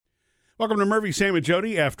Welcome to Murphy, Sam, and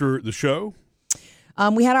Jody after the show.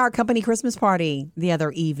 We had our company Christmas party the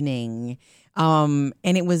other evening, and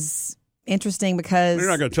it was interesting because You're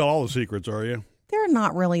not going to tell all the secrets, are you? there are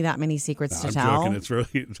not really that many secrets to I'm tell. joking. It's really...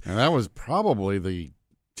 And that was probably the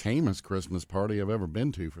tamest Christmas party I've ever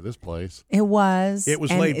been to for this place. It was. It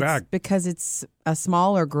was and laid it's back. because it's a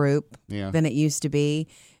smaller group Yeah. than it used to be.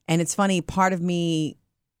 And it's funny, part of me,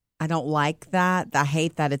 I don't like that. I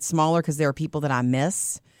hate that it's smaller because there are people that I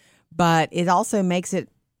miss. But it also makes it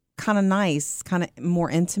kind of nice, kind of more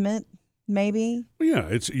intimate, maybe. Well,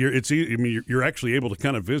 yeah, you're actually able to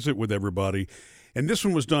kind of visit with everybody. And this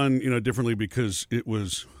one was done, differently because it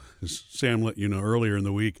was, as Sam let you know earlier in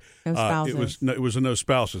the week, No spouses. it was a no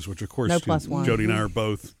spouses, which of course No plus one. Jody and I are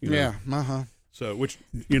both. Yeah. Uh-huh. So, which,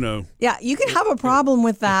 Yeah, you can have a problem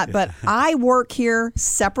with that, but I work here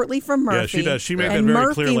separately from Murphy. Yeah, she does. She made that and very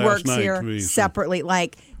Murphy clear last works night here to me, so. separately.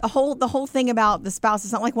 Like the whole thing about the spouse,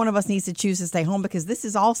 it's not like one of us needs to choose to stay home because this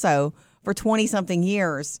is also for 20-something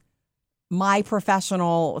years my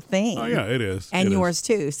professional thing. Oh, yeah, it is. And It yours is.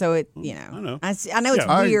 too. So I know it's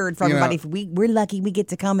Yeah. weird for you know- everybody. We're lucky we get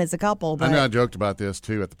to come as a couple. But I know I joked about this,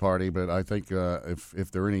 too, at the party, but I think if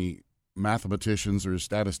there are any mathematicians or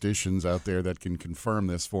statisticians out there that can confirm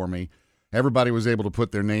this for me, everybody was able to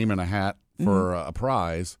put their name in a hat for a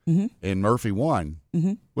prize, and Murphy won,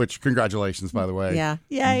 which, congratulations, by the way. Yeah.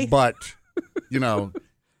 Yay. But,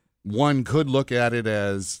 one could look at it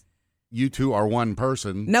as you two are one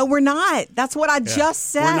person. No, we're not. That's what I just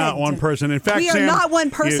said. We're not one person. In fact, we are Sam, not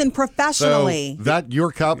one person professionally. So that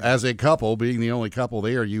your as a couple, being the only couple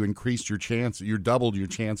there, you increased your chance. You doubled your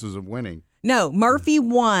chances of winning. No, Murphy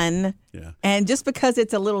won. Yeah. And just because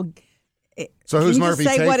it's a little. So who's can you Murphy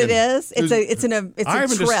just say what it taking? is? It's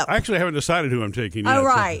a trip. I actually haven't decided who I'm taking yet. Oh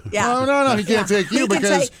right, yeah. Oh no, he can't take you He can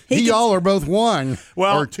because take- y'all are both one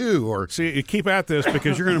or two or. See, you keep at this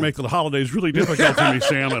because you're going to make the holidays really difficult for me,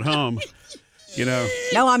 Sam, at home.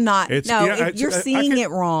 No, I'm not. It's- No, yeah, you're I seeing can- it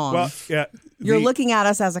wrong. Well, yeah. You're looking at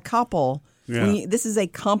us as a couple. Yeah. This is a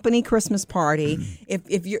company Christmas party.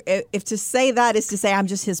 If to say that is to say I'm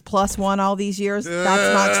just his plus one all these years,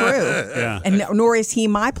 that's not true. Yeah. And nor is he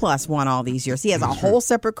my plus one all these years. He has a whole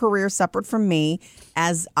separate career separate from me,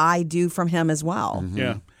 as I do from him as well.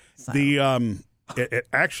 Yeah. The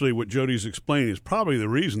actually, what Jody's explaining is probably the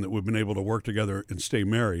reason that we've been able to work together and stay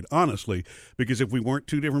married, honestly, because if we weren't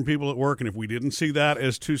two different people at work and if we didn't see that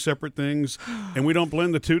as two separate things and we don't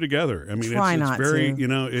blend the two together, I mean, Try it's not very,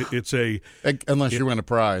 to. it's a. Unless you win a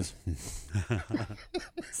prize.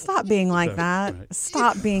 Stop being like that.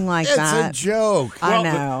 Stop being like It's that. a joke. I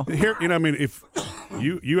know. Here, I mean, if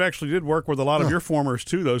you actually did work with a lot of your formers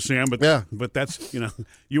too, though, Sam, but Yeah. but that's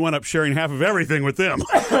you went up sharing half of everything with them.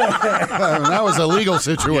 That was a legal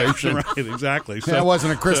situation. Right, exactly. So That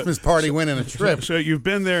wasn't a Christmas party winning a trip. So you've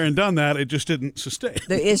been there and done that. It just didn't sustain.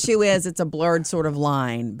 The issue is it's a blurred sort of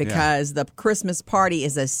line because the Christmas party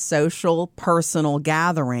is a social, personal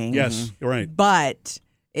gathering. Yes, you're right. But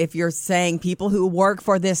if you're saying people who work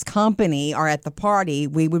for this company are at the party,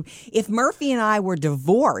 if Murphy and I were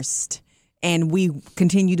divorced and we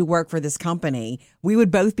continue to work for this company, we would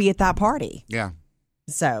both be at that party. Yeah.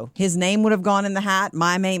 So his name would have gone in the hat.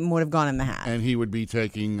 My name would have gone in the hat. And he would be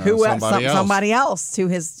taking Who else? somebody else. Somebody else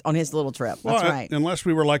on his little trip. That's Well, right. Unless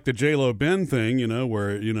we were like the J-Lo Ben thing,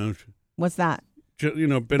 where What's that? Ben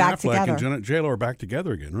Back Affleck together. and J-Lo are back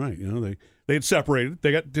together again, right? They had separated.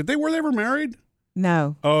 Were they ever married?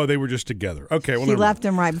 No. Oh, they were just together. Okay, well, She never mind. left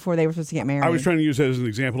him right before they were supposed to get married. I was trying to use that as an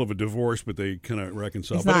example of a divorce, but they kind of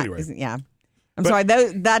reconciled. It's But not, anyway, yeah. I'm sorry.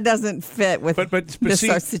 That doesn't fit with but this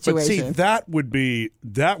see, situation. that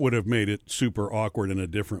would have made it super awkward in a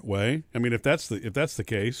different way. I mean, if that's the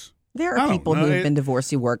case, There I are don't people know. who have been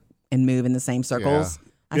divorced who work and move in the same circles.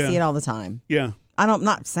 I Yeah. see it all the time. yeah. I'm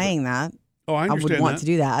not saying that. Oh, I I understand would want that. to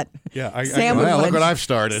do that. Yeah, Sam would Well, want look what I've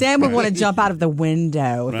started. Sam would want to jump out of the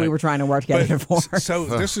window if we Right. were trying to work together before. So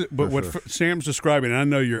this is, but what Sam's describing, and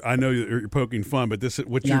I know you're poking fun, but this is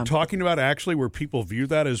what Yeah. you're talking about. Actually, where people view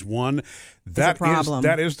that as one, that problem.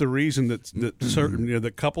 that is the reason that certain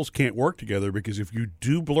that couples can't work together, because if you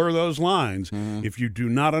do blur those lines, if you do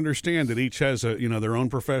not understand that each has their own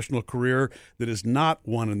professional career that is not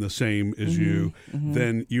one and the same as you,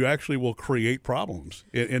 then you actually will create problems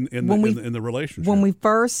in the relationship. When we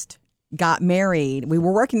first got married, we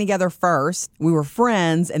were working together first. We were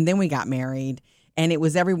friends, and then we got married. And it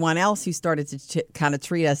was everyone else who started to kind of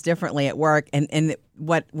treat us differently at work. And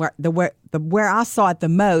where I saw it the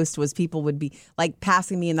most was people would be like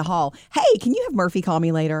passing me in the hall. Hey, can you have Murphy call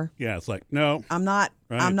me later? Yeah, it's like, no. I'm not.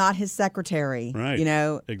 Right. I'm not his secretary. Right.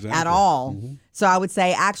 Exactly. At all. Mm-hmm. So I would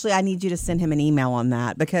say, actually, I need you to send him an email on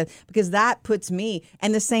that because that puts me.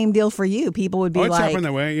 And the same deal for you. People would be it's like, happened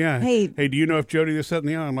that way. Yeah. Hey, do you know if Jody this, that, and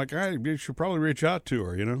the other? I'm like, you should probably reach out to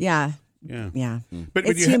her. Yeah. Yeah. But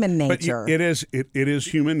it's human nature. It is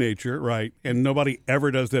human nature, right? And nobody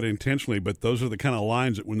ever does that intentionally. But those are the kind of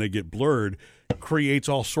lines that, when they get blurred, creates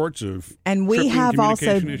all sorts of. And we have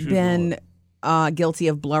also been and guilty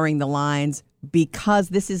of blurring the lines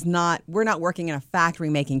because we're not working in a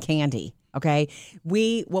factory making candy. Okay,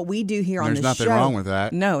 what we do here on this show. There's nothing wrong with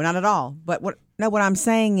that. No, not at all. But what I'm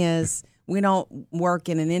saying is we don't work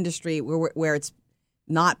in an industry where it's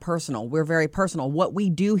not personal. We're very personal. What we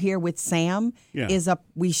do here with Sam is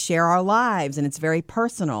we share our lives, and it's very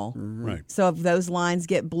personal. Right. So if those lines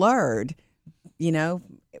get blurred,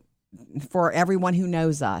 for everyone who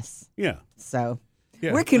knows us. Yeah. So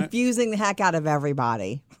we're confusing the heck out of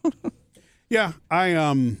everybody. Yeah,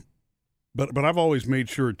 but I've always made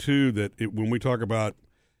sure too that when we talk about,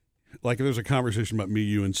 like, if there's a conversation about me,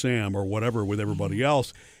 you, and Sam, or whatever with everybody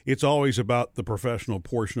else, it's always about the professional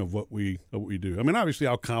portion of what we do. I mean, obviously,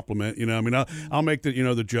 I'll compliment. I'll make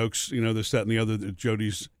the jokes. This, that, and the other. That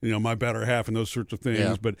Jody's, my better half, and those sorts of things.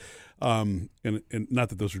 Yeah. But and not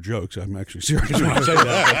that those are jokes. I'm actually serious when I say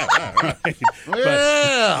that. Right?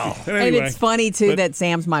 But anyway, and it's funny too that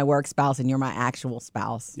Sam's my work spouse and you're my actual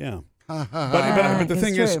spouse. Yeah. But the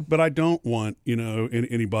thing is, I don't want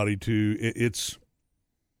anybody to. It's.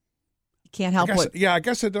 Can't help I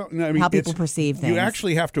guess I don't. I mean, how people perceive things. You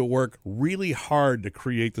actually have to work really hard to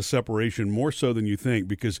create the separation, more so than you think,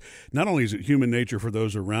 because not only is it human nature for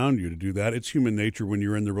those around you to do that, it's human nature when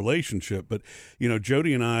you're in the relationship. But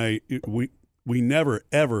Jody and I, we never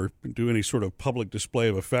ever do any sort of public display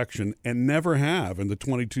of affection, and never have in the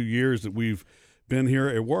 22 years that we've been here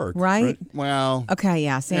at work. Right? Well, okay,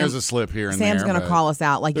 yeah. There's a slip here and Sam's there. going to call us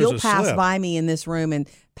out. Like, you'll pass by me in this room and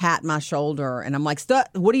pat my shoulder, and I'm like,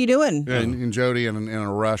 what are you doing? And Jody, in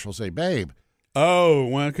a rush, will say, "Babe." Oh,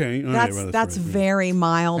 well, okay. That's very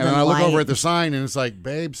mild. And then I look light. over at the sign, and it's like,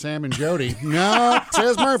 "Babe, Sam and Jody." No, it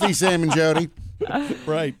says Murphy, Sam and Jody.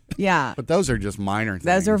 Right. Yeah. But those are just minor things.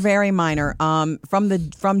 Those are very minor.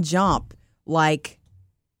 From jump, like.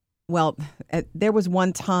 Well, there was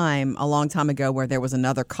one time a long time ago where there was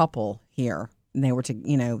another couple here, and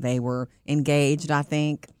they were engaged. I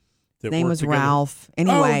think his name was together. Ralph.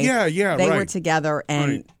 Anyway, they were together,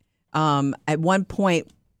 and at one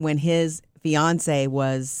point when his fiance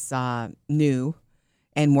was new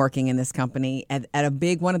and working in this company, at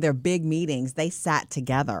one of their big meetings, they sat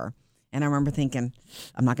together. And I remember thinking,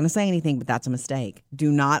 I'm not going to say anything, but that's a mistake.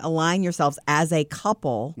 Do not align yourselves as a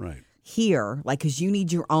couple. Right. Here, because you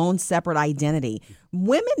need your own separate identity.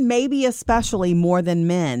 Women, maybe especially more than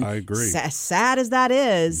men. I agree. As sad as that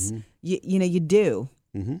is, you do.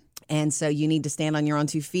 Mm-hmm. And so you need to stand on your own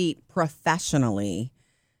 2 feet professionally.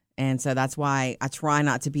 And so that's why I try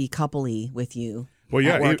not to be coupley with you. Well,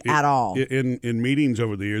 yeah, at work at all. In meetings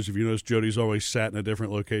over the years, if you notice, Jody's always sat in a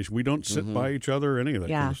different location. We don't sit by each other or any of that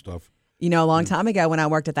kind of stuff. A long time ago when I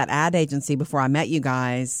worked at that ad agency before I met you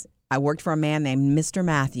guys, I worked for a man named Mr.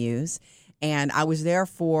 Matthews, and I was there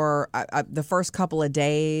for the first couple of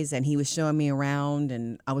days, and he was showing me around,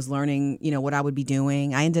 and I was learning, what I would be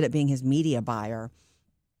doing. I ended up being his media buyer,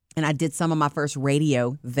 and I did some of my first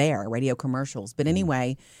radio commercials. But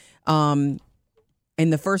anyway, in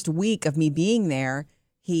the first week of me being there,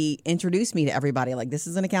 he introduced me to everybody, like, this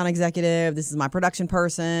is an account executive, this is my production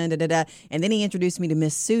person, da-da-da. And then he introduced me to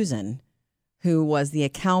Miss Susan, who was the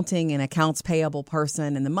accounting and accounts payable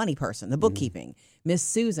person and the money person, the bookkeeping. Miss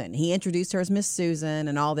Susan. He introduced her as Miss Susan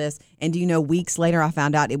and all this. And do you know, weeks later, I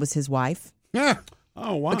found out it was his wife. Yeah.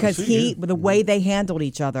 Oh, wow. Because the way they handled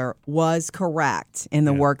each other was correct in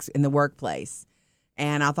the workplace.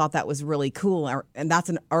 And I thought that was really cool. And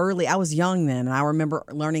that's I was young then, and I remember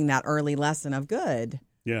learning that early lesson of good.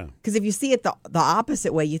 Yeah. Because if you see it the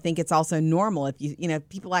opposite way, you think it's also normal. If if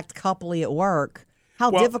people act coupley at work, how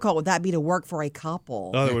difficult would that be to work for a couple?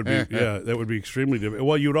 Oh, that would be extremely difficult.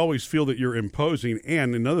 Well, you would always feel that you're imposing,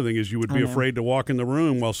 and another thing is you would be afraid to walk in the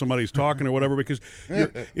room while somebody's talking or whatever, because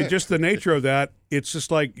it's just the nature of that. It's just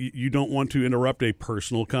like you don't want to interrupt a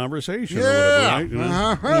personal conversation or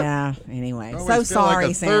whatever, right? Yeah. Anyway, so sorry,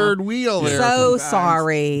 like a Sam. third wheel there. So sometimes.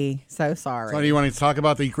 sorry. So sorry. So, do you want to talk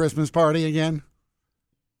about the Christmas party again?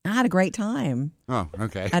 I had a great time. Oh,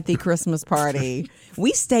 okay. At the Christmas party,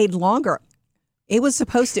 we stayed longer. It was a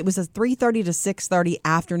 3:30 to 6:30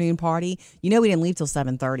 afternoon party. We didn't leave till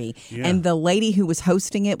 7:30. Yeah. And the lady who was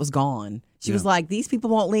hosting it was gone. She was like, these people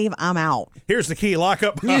won't leave. I'm out. Here's the key. Lock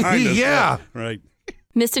up behind us. Yeah. Right.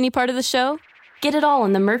 Missed any part of the show? Get it all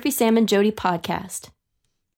on the Murphy, Sam, and Jody podcast.